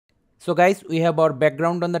So guys, we have our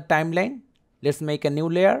background on the timeline. Let's make a new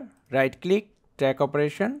layer. Right click, track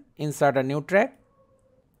operation, insert a new track.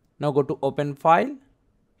 Now go to open file.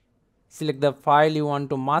 Select the file you want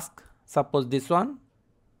to mask. Suppose this one.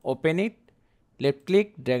 Open it. Left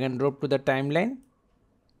click, drag and drop to the timeline.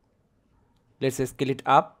 Let's scale it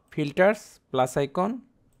up. Filters, plus icon,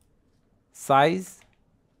 size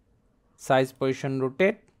position,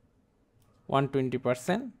 rotate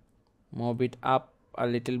 120%. Move it up a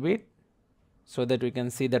little bit so that we can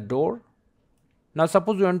see the door. Now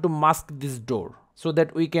suppose we want to mask this door so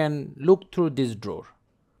that we can look through this door.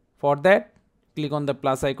 For that, click on the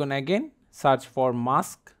plus icon again, search for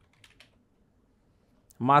mask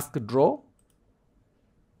draw,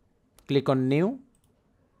 click on new.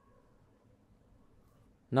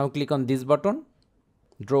 Now click on this button,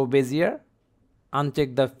 draw bezier,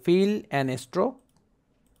 uncheck the fill and stroke.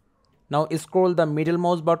 Now scroll the middle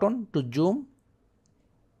mouse button to zoom,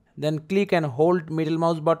 then click and hold middle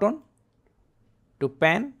mouse button to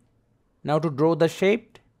pan. Now to draw the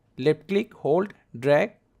shape, left click, hold,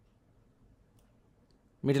 drag,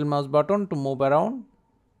 middle mouse button to move around,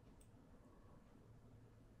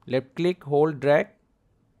 left click, hold, drag,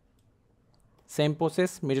 same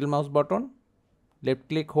process, middle mouse button, left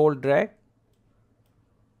click, hold, drag.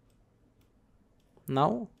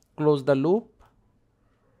 Now close the loop,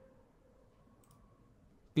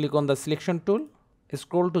 click on the selection tool,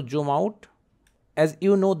 scroll to zoom out. As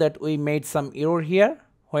you know that we made some error here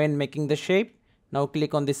when making the shape. Now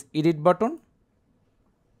click on this edit button,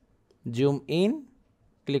 zoom in,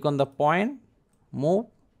 click on the point, move,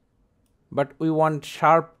 but we want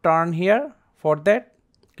sharp turn here. For that,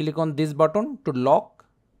 click on this button to lock,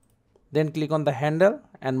 then click on the handle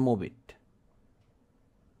and move it.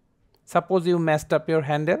 Suppose you messed up your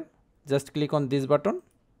handle, just click on this button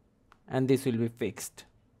and this will be fixed.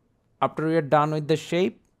 After you are done with the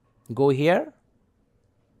shape, go here,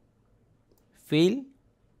 fill,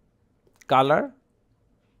 color,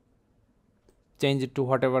 change it to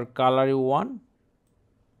whatever color you want,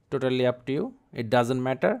 totally up to you, it doesn't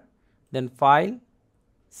matter. Then file,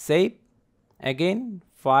 save, again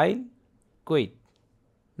file, quit.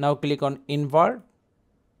 Now click on invert.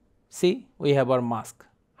 See, we have our mask.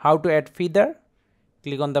 How to add feather?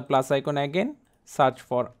 Click on the plus icon again, search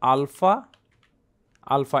for alpha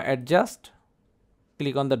adjust,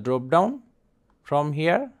 click on the drop down, from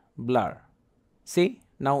here blur. See,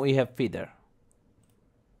 now we have feather.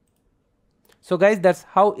 So guys, that's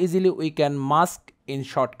how easily we can mask in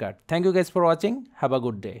Shotcut. Thank you guys for watching. Have a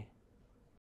good day.